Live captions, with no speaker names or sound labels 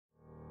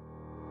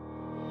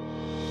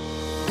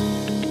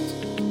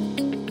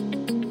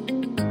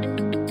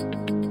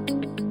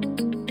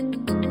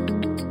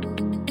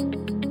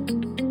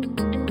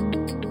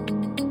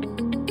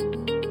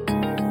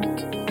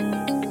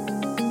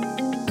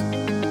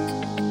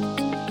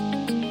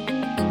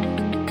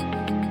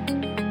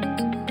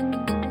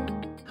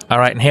All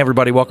right, and hey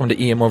everybody, welcome to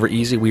EM Over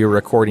Easy. We are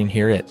recording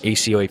here at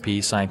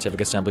ACOAP Scientific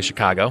Assembly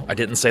Chicago. I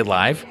didn't say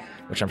live,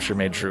 which I'm sure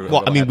made Drew.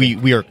 Well, I mean,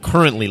 we are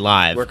currently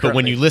live, but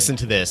when you listen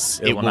to this,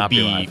 it will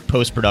be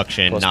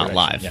post-production, not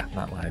live. Yeah,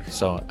 not live.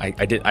 So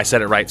I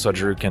said it right, so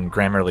Drew can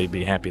grammarly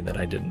be happy that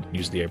I didn't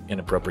use the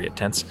inappropriate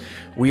tense.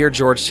 We are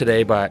Georged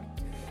today by.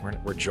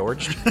 We're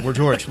Georged? We're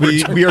Georged.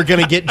 we are going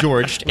to get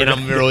Georged, and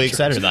I'm really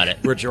excited about it.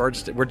 We're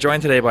Georged. We're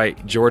joined today by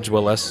George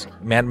Willis,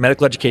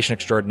 medical education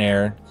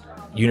extraordinaire,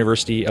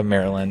 University of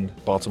Maryland,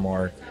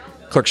 Baltimore,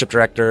 clerkship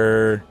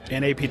director.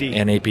 And APD.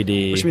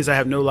 APD. Which means I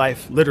have no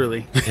life,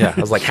 literally. Yeah, I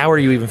was like, how are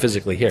you even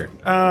physically here?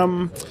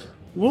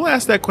 We'll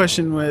ask that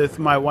question with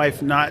my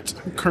wife not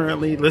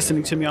currently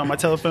listening to me on my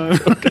telephone.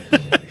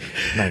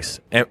 Nice.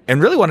 And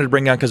really wanted to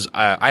bring on, because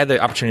I had the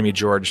opportunity to meet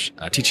George,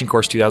 teaching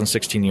course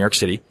 2016 New York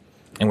City,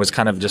 and was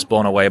kind of just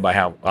blown away by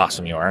how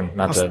awesome you are. And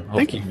not awesome. to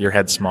Thank you. Your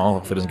head's small,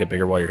 if it doesn't get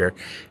bigger while you're here.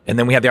 And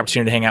then we had the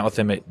opportunity to hang out with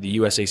him at the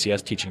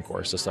USACS teaching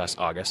course this last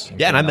August.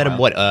 Yeah, and I met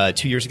him,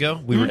 2 years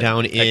ago? We were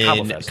down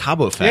in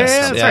Cabo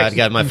Fest. Yeah, I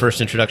got my first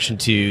introduction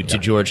to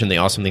George and the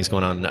awesome things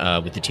going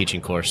on with the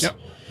teaching course. Yep.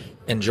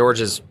 And George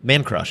is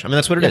man crush. I mean,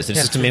 that's what it is. It's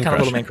just a man crush.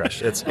 Kind of a little man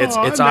crush. It's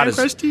Aww, odd man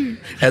crush too.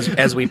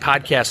 as we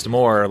podcast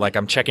more. Like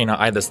I'm checking out.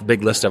 I had this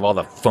big list of all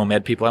the foam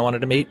ed people I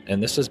wanted to meet,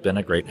 and this has been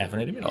a great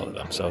opportunity to meet all of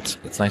them. So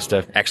it's nice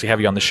to actually have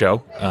you on the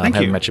show. Thank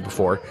you. Haven't met you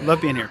before. Love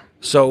being here.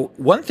 So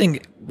one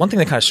thing that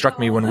kind of struck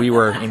me when we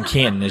were in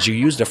Canton is you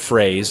used a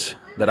phrase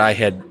that I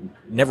had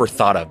never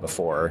thought of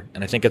before,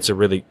 and I think it's a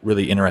really,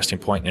 really interesting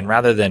point. And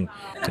rather than,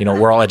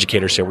 we're all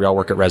educators here, we all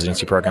work at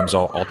residency programs,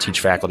 all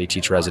teach faculty,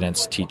 teach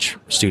residents, teach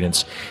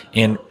students,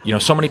 and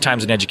so many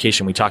times in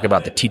education we talk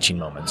about the teaching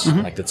moments,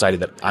 like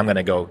decided that I'm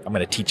going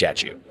to teach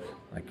at you.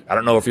 Like, I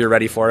don't know if you're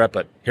ready for it,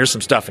 but here's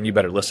some stuff, and you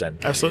better listen.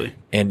 Absolutely.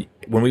 And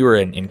when we were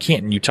in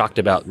Canton, you talked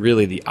about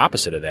really the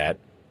opposite of that,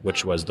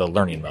 which was the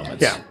learning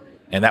moments. Yeah.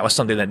 And that was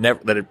something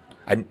that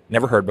I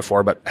never heard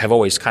before, but have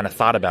always kind of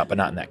thought about, but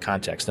not in that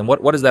context. And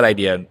what is that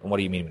idea, and what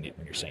do you mean when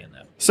you're saying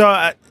that?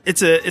 So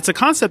it's a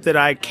concept that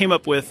I came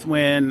up with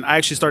when I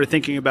actually started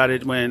thinking about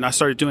it when I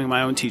started doing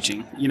my own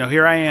teaching.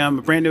 Here I am,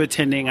 a brand new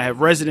attending. I have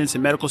residents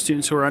and medical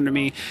students who are under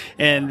me,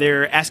 and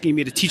they're asking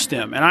me to teach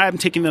them. And I'm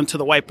taking them to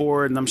the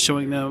whiteboard, and I'm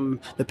showing them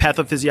the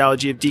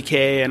pathophysiology of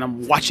DK, and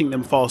I'm watching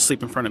them fall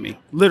asleep in front of me,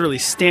 literally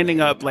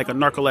standing up like a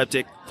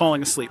narcoleptic,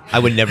 falling asleep. I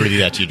would never do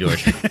that to you,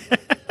 George.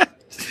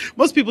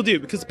 Most people do,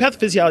 because the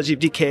pathophysiology of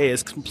DK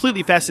is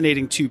completely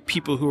fascinating to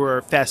people who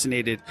are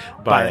fascinated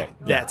by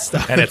that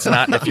stuff. And it's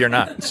not if you're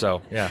not.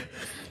 So, yeah.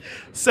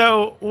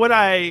 So what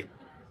I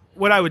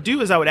would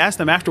do is I would ask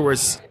them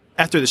afterwards,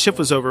 after the shift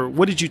was over,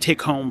 what did you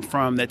take home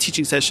from that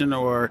teaching session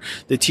or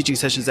the teaching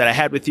sessions that I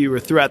had with you or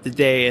throughout the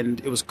day? And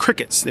it was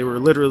crickets. They were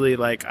literally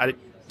like, I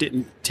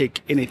didn't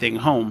take anything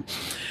home.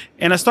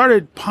 And I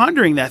started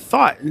pondering that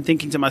thought and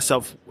thinking to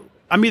myself,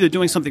 I'm either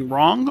doing something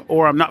wrong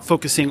or I'm not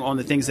focusing on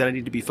the things that I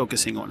need to be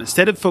focusing on.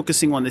 Instead of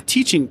focusing on the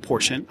teaching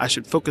portion, I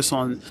should focus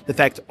on the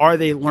fact, are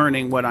they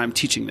learning what I'm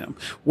teaching them?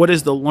 What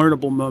is the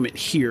learnable moment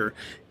here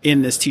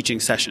in this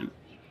teaching session?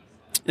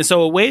 And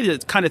so a way to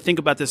kind of think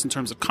about this in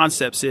terms of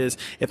concepts is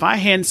if I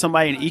hand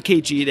somebody an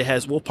EKG that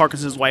has Wolff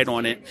Parkinson's White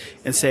on it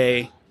and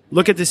say,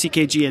 look at this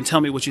EKG and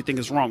tell me what you think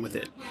is wrong with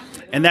it.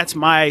 And that's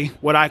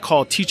what I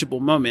call teachable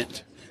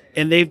moment.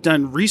 And they've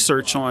done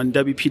research on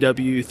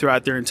WPW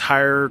throughout their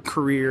entire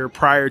career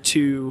prior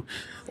to,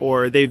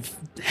 or they've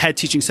had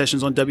teaching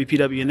sessions on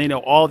WPW, and they know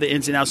all the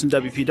ins and outs in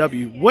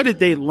WPW. What did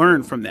they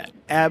learn from that?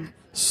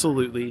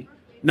 Absolutely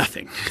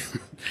nothing.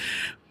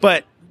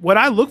 But what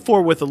I look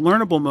for with a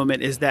learnable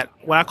moment is that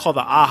what I call the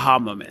aha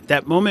moment,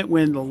 that moment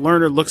when the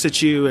learner looks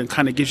at you and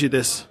kind of gives you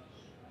this,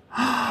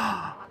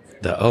 oh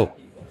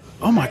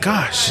my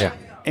gosh. Yeah.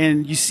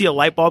 And you see a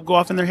light bulb go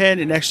off in their head,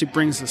 and it actually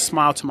brings a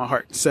smile to my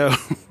heart. So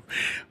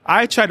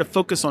I try to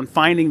focus on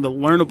finding the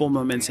learnable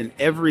moments in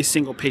every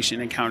single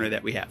patient encounter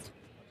that we have.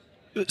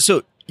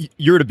 So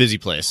you're at a busy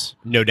place,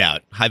 no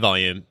doubt, high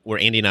volume, where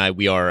Andy and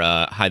we are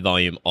high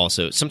volume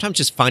also. Sometimes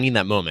just finding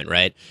that moment,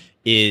 right,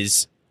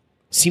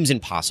 seems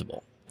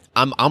impossible.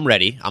 I'm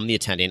ready. I'm the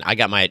attending. I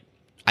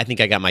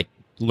think I got my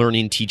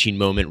learning, teaching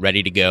moment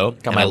ready to go.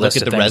 Got my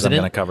list of things I'm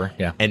going to cover.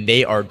 Yeah. And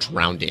they are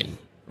drowning.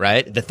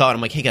 Right? The thought,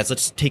 I'm like, hey guys,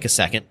 let's take a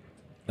second.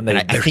 And then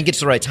I think it's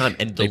the right time.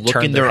 And the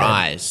look in their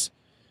eyes,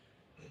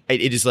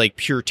 it is like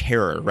pure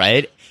terror,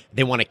 right?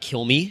 They want to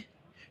kill me.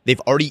 They've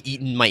already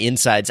eaten my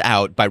insides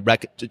out by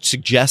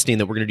suggesting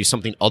that we're going to do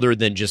something other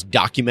than just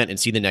document and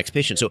see the next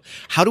patient. So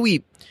how do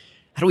we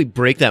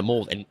break that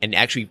mold and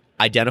actually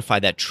identify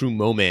that true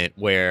moment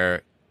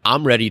where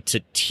I'm ready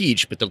to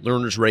teach, but the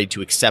learner's ready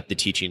to accept the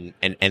teaching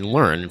and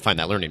learn and find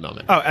that learning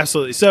moment? Oh,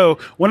 absolutely. So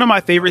one of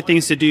my favorite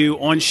things to do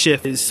on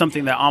shift is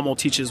something that Amol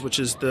teaches, which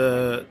is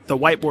the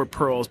whiteboard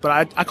pearls,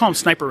 but I call them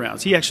sniper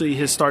rounds. He actually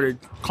has started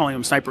calling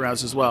them sniper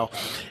rounds as well.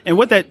 And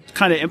what that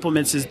kind of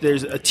implements is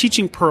there's a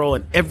teaching pearl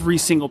in every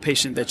single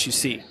patient that you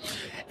see.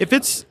 If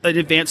it's an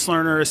advanced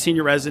learner, a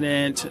senior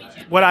resident,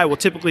 what I will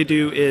typically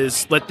do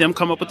is let them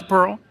come up with the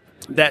pearl.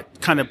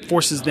 that kind of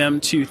forces them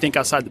to think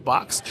outside the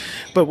box.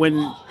 But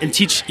and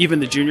teach even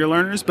the junior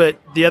learners. But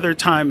the other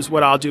times,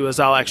 what I'll do is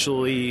I'll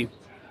actually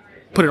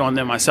put it on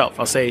them myself.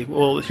 I'll say,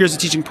 well, here's a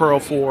teaching pearl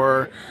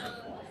for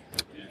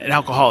an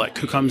alcoholic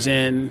who comes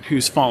in,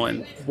 who's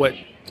fallen. What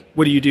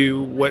do you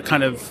do? What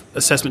kind of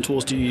assessment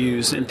tools do you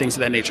use, and things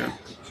of that nature?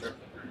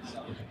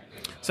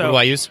 So, what do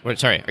I use?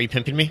 Sorry, are you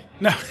pimping me?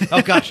 No.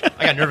 Oh gosh,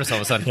 I got nervous all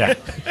of a sudden. Yeah.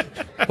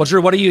 Well,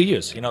 Drew, what do you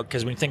use?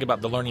 Because when you think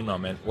about the learning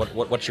moment,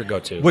 what's your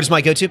go-to? What is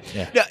my go-to?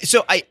 Yeah.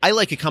 So I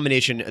like a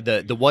combination.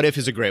 The what if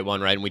is a great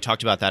one, right? And we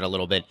talked about that a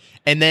little bit.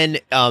 And then,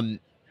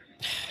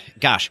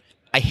 gosh,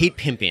 I hate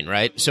pimping,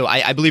 right? So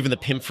I believe in the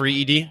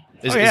pimp-free ED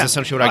is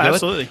essentially what I go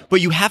absolutely. with.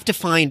 But you have to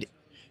find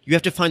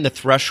the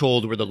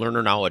threshold where the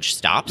learner knowledge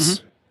stops.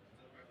 Mm-hmm.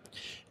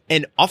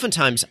 And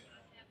oftentimes,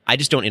 I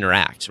just don't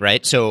interact,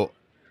 right? So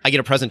I get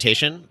a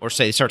presentation, or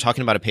say they start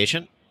talking about a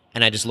patient,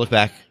 and I just look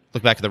back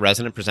at the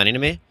resident presenting to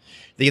me.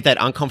 They get that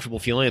uncomfortable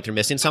feeling that they're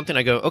missing something.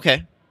 I go,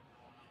 okay,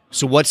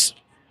 so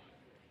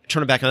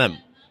turn it back on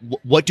them.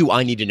 What do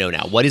I need to know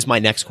now? What is my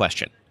next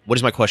question? What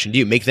is my question to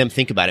you? Make them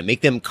think about it. Make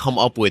them come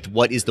up with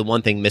what is the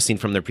one thing missing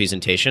from their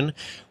presentation.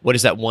 What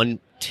is that one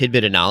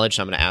tidbit of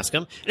knowledge I'm going to ask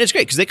them? And it's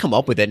great because they come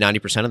up with it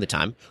 90% of the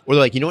time. Or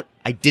they're like, you know what?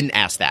 I didn't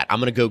ask that. I'm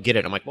going to go get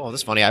it. I'm like, well,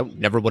 that's funny. I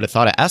never would have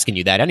thought of asking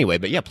you that anyway.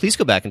 But yeah, please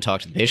go back and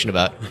talk to the patient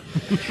about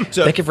it.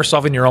 So, thank you for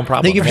solving your own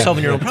problem. Thank you for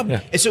solving your own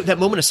problem. Yeah. And so that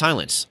moment of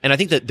silence. And I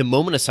think that the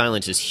moment of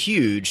silence is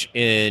huge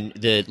in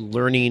the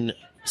learning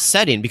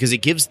setting because it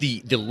gives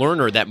the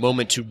learner that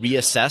moment to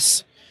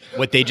reassess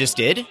what they just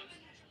did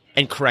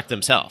and correct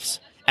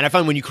themselves. And I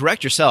find when you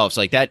correct yourselves,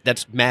 like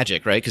that's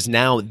magic, right? Because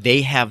now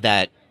they have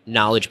that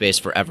knowledge base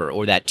forever,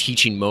 or that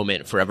teaching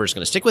moment forever is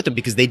going to stick with them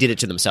because they did it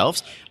to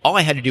themselves. All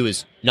I had to do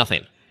is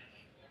nothing,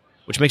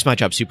 which makes my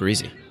job super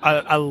easy.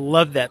 I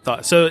love that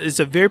thought. So it's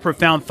a very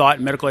profound thought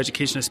in medical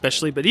education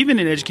especially, but even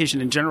in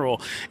education in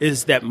general,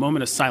 is that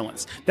moment of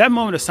silence. That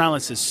moment of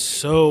silence is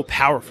so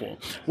powerful.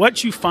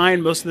 What you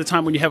find most of the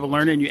time when you have a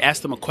learner and you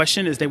ask them a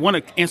question is they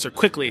want to answer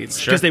quickly.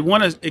 It's because they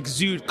want to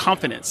exude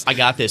confidence. I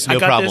got this, no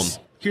problem.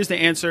 Here's the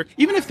answer.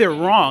 Even if they're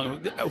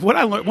wrong, what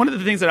I learned, one of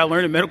the things that I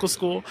learned in medical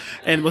school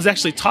and was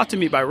actually taught to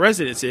me by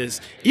residents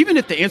is even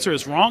if the answer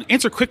is wrong,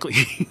 answer quickly.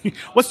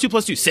 What's 2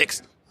 + 2?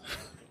 6.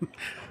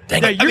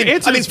 Dang it. Your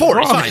answer is 4.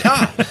 wrong.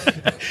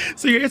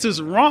 It's So your answer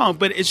is wrong,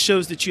 but it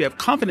shows that you have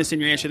confidence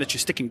in your answer, that you're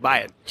sticking by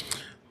it.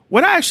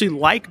 What I actually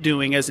like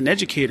doing as an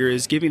educator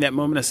is giving that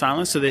moment of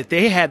silence so that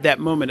they have that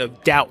moment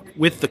of doubt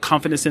with the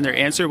confidence in their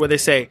answer where they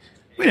say,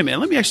 wait a minute,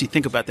 let me actually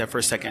think about that for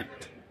a second.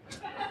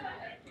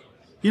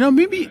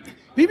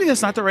 Maybe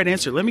that's not the right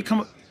answer. Let me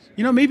come,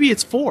 maybe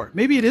it's 4.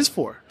 Maybe it is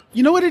 4.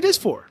 You know what it is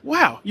for?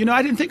 Wow.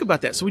 I didn't think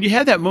about that. So when you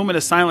have that moment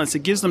of silence, it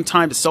gives them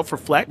time to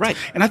self-reflect. Right.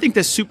 And I think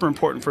that's super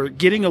important for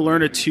getting a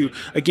learner to,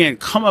 again,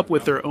 come up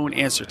with their own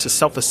answer, to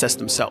self-assess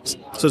themselves.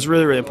 So it's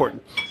really, really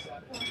important.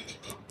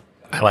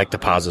 I like the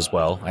pause as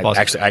well. I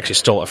actually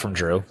stole it from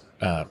Drew.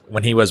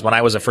 When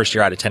I was a first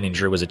year out attending,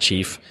 Drew was a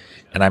chief.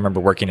 And I remember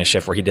working a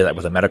shift where he did that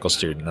with a medical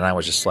student. And I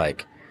was just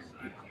like,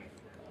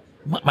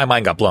 my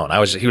mind got blown.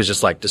 He was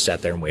just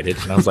sat there and waited.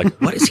 And I was like,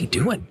 what is he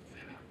doing?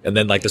 And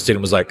then the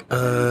student was like,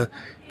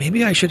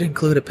 maybe I should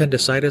include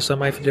appendicitis on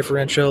my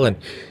differential. And,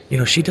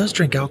 she does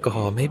drink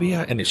alcohol. Maybe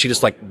and she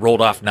just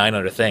rolled off 9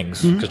 other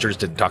things because Drew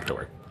just didn't talk to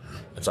her.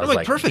 And so I was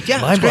like, perfect.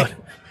 Yeah.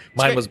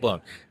 Mine was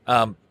blown.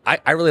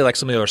 I really like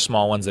some of the other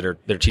small ones that are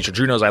teacher.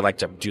 Drew knows I like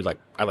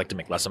to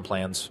make lesson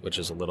plans, which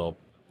is a little.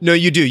 No,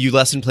 you do. You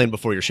lesson plan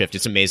before your shift.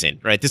 It's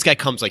amazing, right? This guy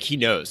comes he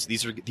knows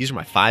these are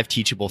my 5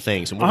 teachable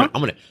things, and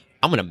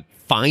I'm gonna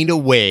find a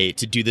way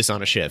to do this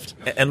on a shift.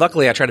 And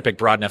luckily, I try to pick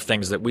broad enough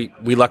things that we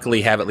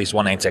luckily have at least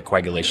one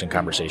anticoagulation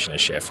conversation a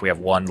shift. We have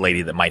one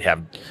lady that might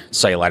have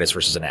cellulitis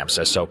versus an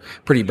abscess, so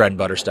pretty bread and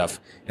butter stuff.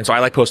 And so I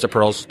like post-it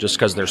pearls just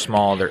because they're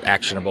small, they're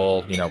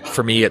actionable.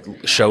 For me, it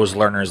shows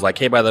learners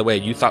hey, by the way,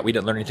 you thought we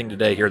didn't learn anything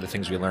today. Here are the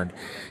things we learned.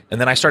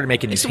 And then I started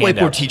making these handouts. It's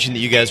the whiteboard teaching that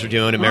you guys were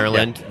doing in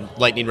Maryland,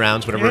 lightning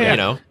rounds, whatever,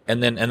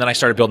 And then I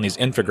started building these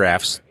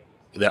infographics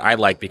that I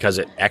like because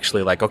it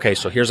actually okay,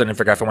 so here's an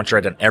infographic. I want you to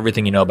write down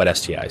everything you know about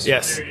STIs.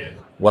 Yes.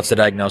 What's the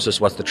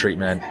diagnosis? What's the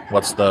treatment?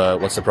 What's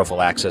the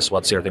prophylaxis?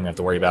 What's the other thing we have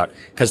to worry about?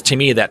 Because to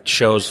me, that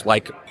shows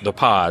the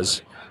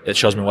pause. It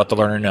shows me what the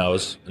learner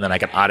knows, and then I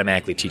can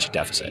automatically teach a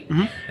deficit.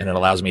 Mm-hmm. And it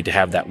allows me to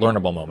have that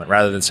learnable moment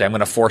rather than say, I'm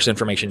going to force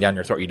information down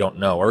your throat you don't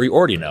know or you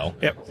already know.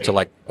 Yep.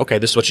 To okay,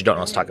 this is what you don't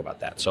know. Let's talk about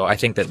that. So I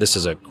think that this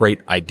is a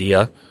great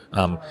idea.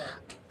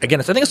 Again,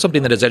 I think it's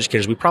something that as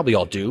educators we probably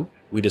all do.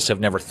 We just have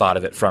never thought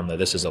of it from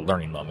this is a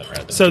learning moment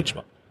rather than a teaching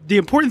moment. The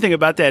important thing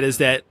about that is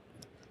that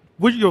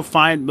what you'll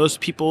find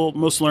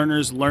most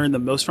learners learn the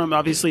most from,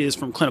 obviously, is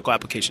from clinical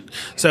application.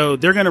 So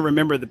they're going to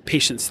remember the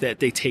patients that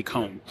they take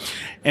home.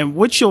 And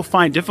what you'll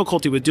find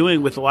difficulty with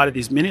doing with a lot of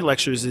these mini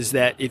lectures is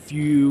that if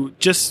you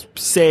just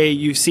say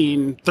you've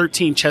seen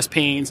 13 chest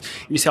pains,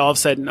 and you say all of a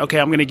sudden, okay,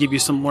 I'm going to give you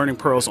some learning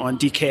pearls on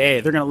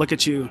DKA, they're going to look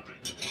at you.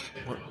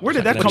 Where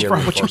did that come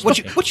from? What you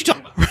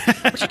talking about?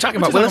 What you talking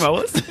about,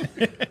 Willis?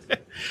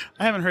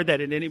 I haven't heard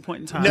that at any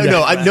point in time.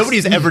 No,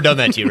 nobody's ever done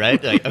that to you,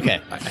 right? Like,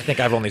 okay. I think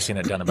I've only seen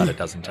it done about a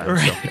dozen times.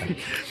 Right.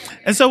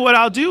 And so what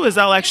I'll do is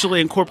I'll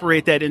actually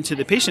incorporate that into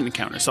the patient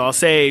encounter. So I'll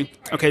say,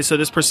 okay, so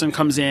this person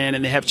comes in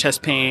and they have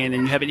chest pain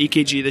and you have an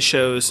EKG that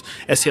shows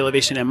ST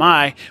elevation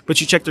MI,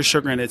 but you check their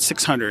sugar and it's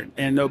 600.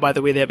 And oh, by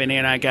the way, they have an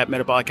anti-GAP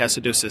metabolic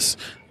acidosis.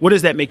 What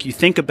does that make you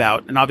think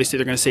about? And obviously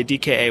they're going to say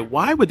DKA.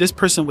 Why would this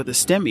person with a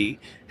STEMI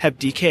have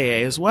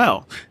DKA as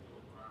well?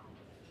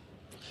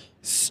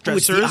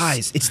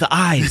 Stressors. It's the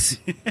eyes.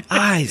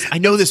 Eyes. I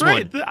know this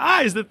one. The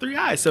eyes, the three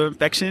eyes. So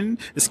infection,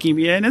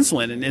 ischemia, and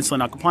insulin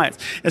noncompliance.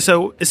 And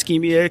so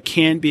ischemia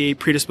can be a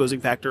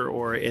predisposing factor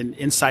or an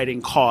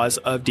inciting cause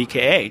of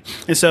DKA.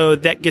 And so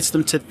that gets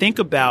them to think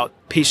about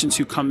patients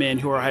who come in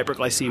who are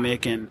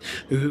hyperglycemic and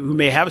who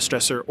may have a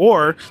stressor,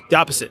 or the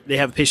opposite. They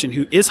have a patient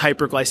who is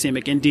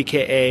hyperglycemic and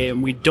DKA,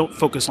 and we don't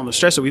focus on the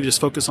stressor. We just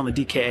focus on the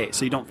DKA,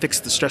 so you don't fix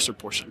the stressor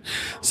portion.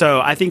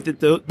 So I think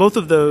that both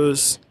of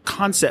those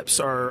concepts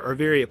are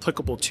very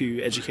applicable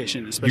to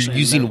education, especially You're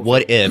using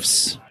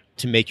what-ifs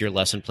to make your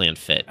lesson plan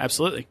fit.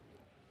 Absolutely.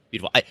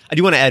 Beautiful. I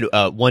do want to add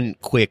one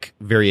quick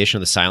variation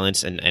of the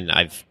silence, and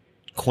I've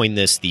coined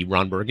this the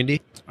Ron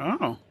Burgundy.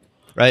 Oh.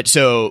 Right?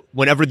 So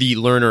whenever the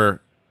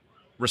learner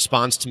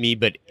responds to me,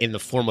 but in the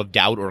form of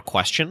doubt or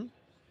question,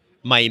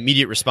 my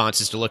immediate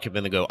response is to look at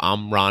them and go,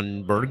 I'm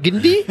Ron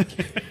Burgundy,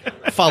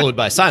 followed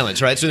by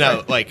silence, right? So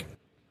now, like,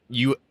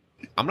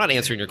 I'm not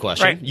answering your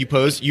question. Right. You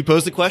pose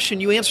the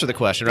question, you answer the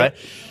question, right?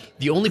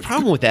 The only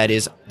problem with that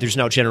is there's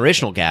now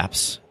generational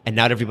gaps, and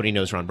not everybody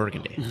knows Ron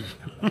Burgundy.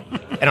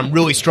 And I'm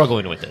really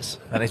struggling with this.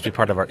 That needs to be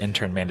part of our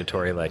intern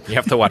mandatory, like, you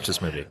have to watch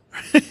this movie.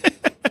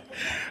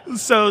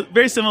 So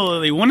very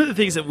similarly, one of the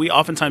things that we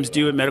oftentimes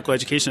do in medical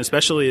education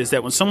especially is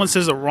that when someone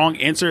says a wrong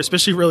answer,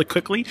 especially really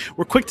quickly,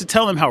 we're quick to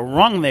tell them how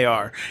wrong they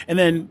are. And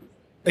then,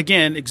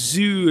 again,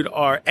 exude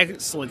our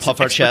excellence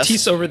and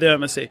expertise over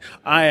them and say,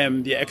 I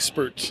am the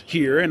expert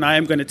here and I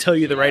am going to tell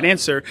you the right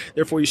answer.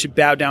 Therefore, you should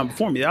bow down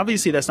before me.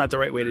 Obviously, that's not the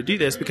right way to do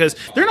this because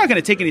they're not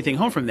going to take anything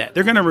home from that.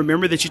 They're going to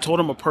remember that you told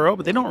them a pearl,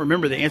 but they don't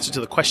remember the answer to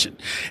the question.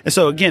 And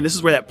so, again, this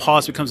is where that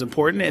pause becomes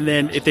important. And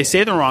then if they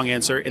say the wrong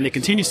answer and they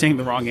continue saying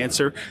the wrong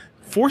answer,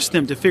 force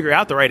them to figure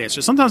out the right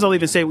answer. Sometimes I'll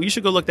even say, well, you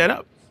should go look that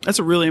up. That's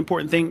a really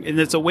important thing, and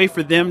it's a way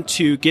for them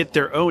to get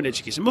their own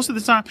education. Most of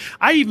the time,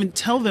 I even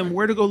tell them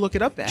where to go look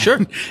it up at. Sure,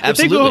 If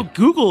absolutely. they go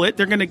Google it,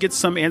 they're going to get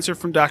some answer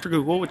from Dr.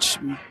 Google, which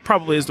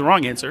probably is the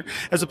wrong answer,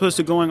 as opposed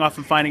to going off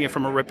and finding it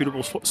from a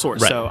reputable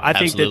source. Right. So I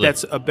think Absolutely. that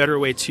that's a better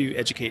way to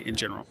educate in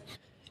general.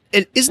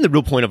 And isn't the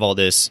real point of all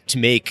this to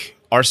make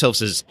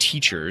ourselves as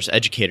teachers,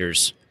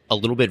 educators, a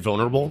little bit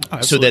vulnerable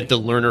so that the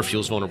learner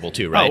feels vulnerable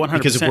too, right? 100%.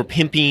 Because if we're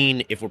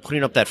pimping, if we're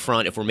putting up that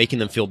front, if we're making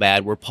them feel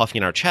bad, we're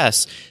puffing our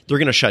chests, they're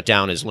going to shut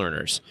down as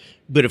learners.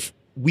 But if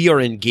we are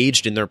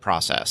engaged in their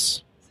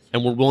process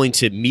and we're willing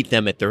to meet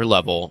them at their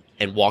level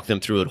and walk them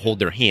through it, hold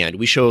their hand,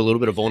 we show a little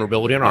bit of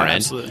vulnerability on our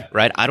end,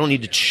 right? I don't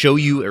need to show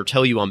you or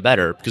tell you I'm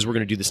better because we're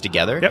going to do this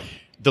together. Yep.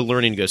 The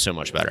learning goes so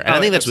much better. And I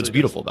think that's what's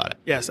beautiful about it.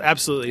 Yes,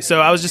 absolutely.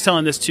 So I was just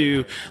telling this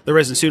to the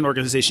resident student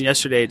organization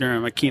yesterday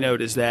during my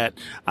keynote is that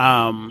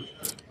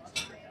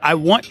I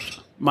want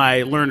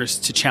my learners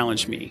to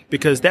challenge me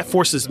because that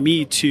forces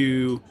me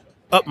to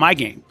up my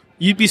game.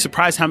 You'd be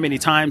surprised how many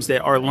times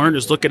that our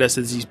learners look at us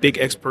as these big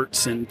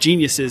experts and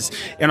geniuses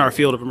in our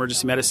field of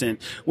emergency medicine,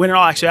 when in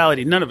all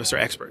actuality, none of us are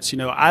experts. You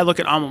know, I look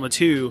at Amal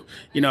Mattu,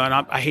 and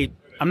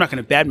I'm not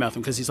going to badmouth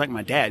him because he's like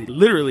my dad.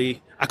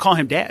 Literally, I call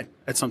him dad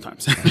at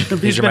sometimes.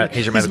 He's your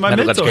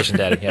medical education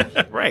daddy,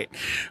 yeah. Right.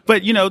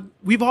 But,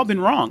 we've all been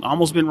wrong.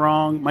 Amal's been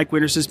wrong. Mike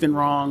Winters has been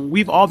wrong.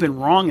 We've all been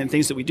wrong in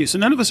things that we do. So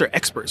none of us are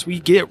experts. We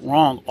get it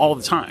wrong all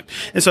the time.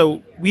 And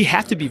so we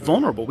have to be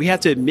vulnerable. We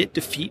have to admit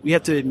defeat. We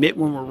have to admit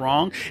when we're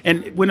wrong.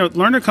 And when a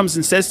learner comes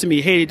and says to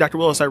me, hey, Dr.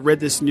 Willis, I read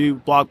this new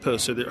blog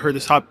post or heard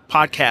this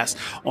podcast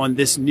on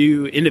this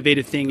new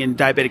innovative thing in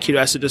diabetic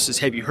ketoacidosis.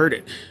 Have you heard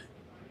it?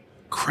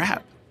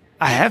 Crap.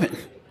 I haven't.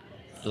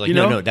 You're like,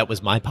 no, that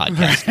was my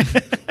podcast.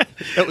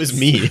 That was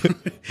me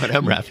on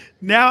MRAP.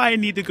 Now I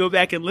need to go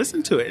back and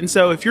listen to it. And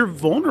so if you're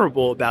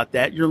vulnerable about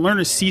that, your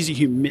learner sees a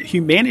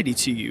humanity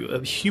to you,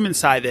 a human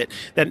side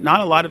that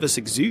not a lot of us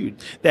exude,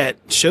 that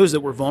shows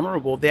that we're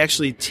vulnerable. They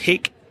actually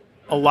take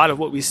a lot of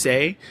what we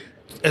say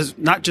as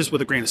not just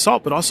with a grain of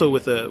salt, but also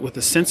with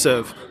a sense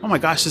of, oh my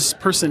gosh, this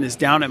person is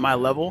down at my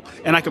level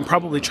and I can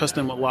probably trust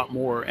them a lot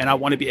more and I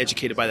want to be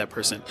educated by that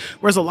person.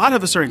 Whereas a lot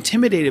of us are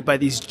intimidated by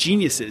these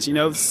geniuses.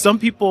 Some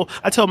people,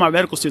 I tell my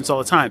medical students all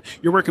the time,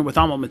 you're working with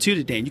Amal Mattu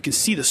today and you can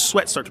see the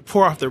sweat start to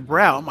pour off their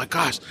brow. Oh my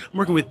gosh, I'm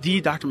working with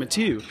the Dr.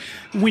 Mattu.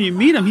 When you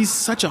meet him, he's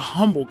such a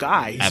humble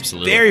guy. He's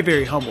Absolutely. Very,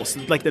 very humble. So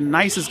like the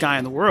nicest guy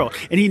in the world.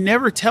 And he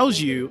never tells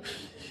you,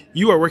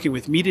 you are working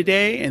with me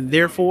today, and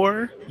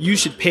therefore you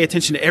should pay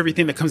attention to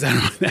everything that comes out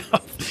of my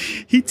mouth.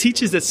 He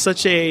teaches at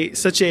such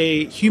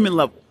a human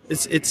level.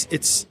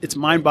 It's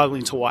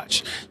mind-boggling to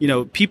watch.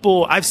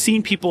 I've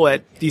seen people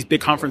at these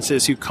big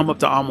conferences who come up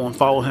to Amal and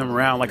follow him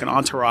around like an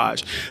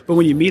entourage. But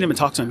when you meet him and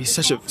talk to him, he's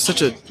such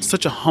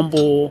a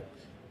humble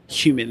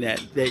human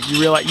that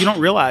you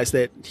don't realize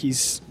that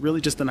he's really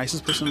just the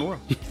nicest person in the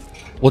world.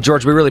 Well,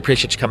 George, we really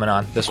appreciate you coming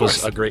on. This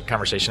was a great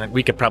conversation.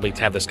 We could probably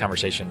have this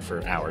conversation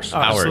for hours.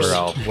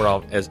 We're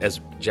all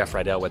as Jeff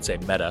Rydell would say,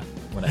 meta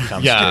when it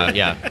comes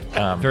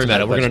to very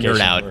meta. We're going to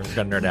nerd out. We're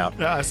going to nerd out.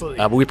 Yeah, absolutely.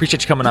 But we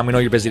appreciate you coming on. We know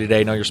you're busy today.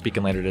 I know you're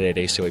speaking later today at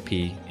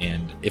ACOAP.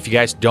 And if you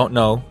guys don't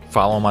know,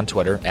 follow him on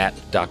Twitter at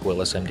Doc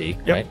Willis MD,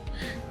 right?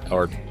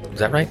 Or is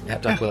that right?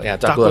 At Doc Willis,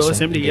 Doc Willis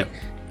MD. Yep.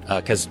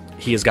 Because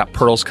he has got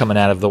pearls coming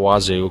out of the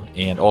wazoo,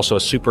 and also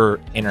is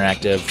super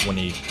interactive. When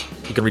you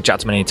can reach out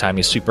to him anytime.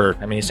 He's super.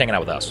 I mean, he's hanging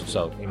out with us,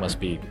 so he must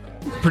be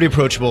pretty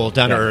approachable,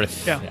 down to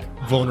earth,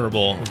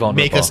 vulnerable.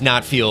 Make us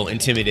not feel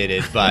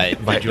intimidated by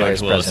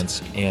George Willis.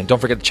 Presence. And don't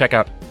forget to check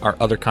out our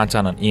other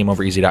content on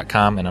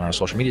emovereasy.com and on our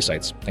social media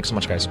sites. Thanks so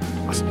much, guys.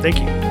 Awesome. Thank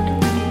you.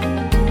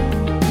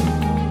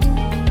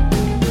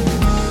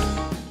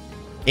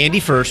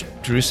 Andy first,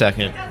 Drew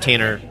second,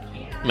 Tanner.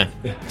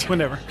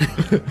 Whenever.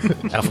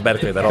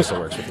 Alphabetically, that also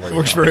works.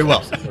 Works very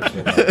well.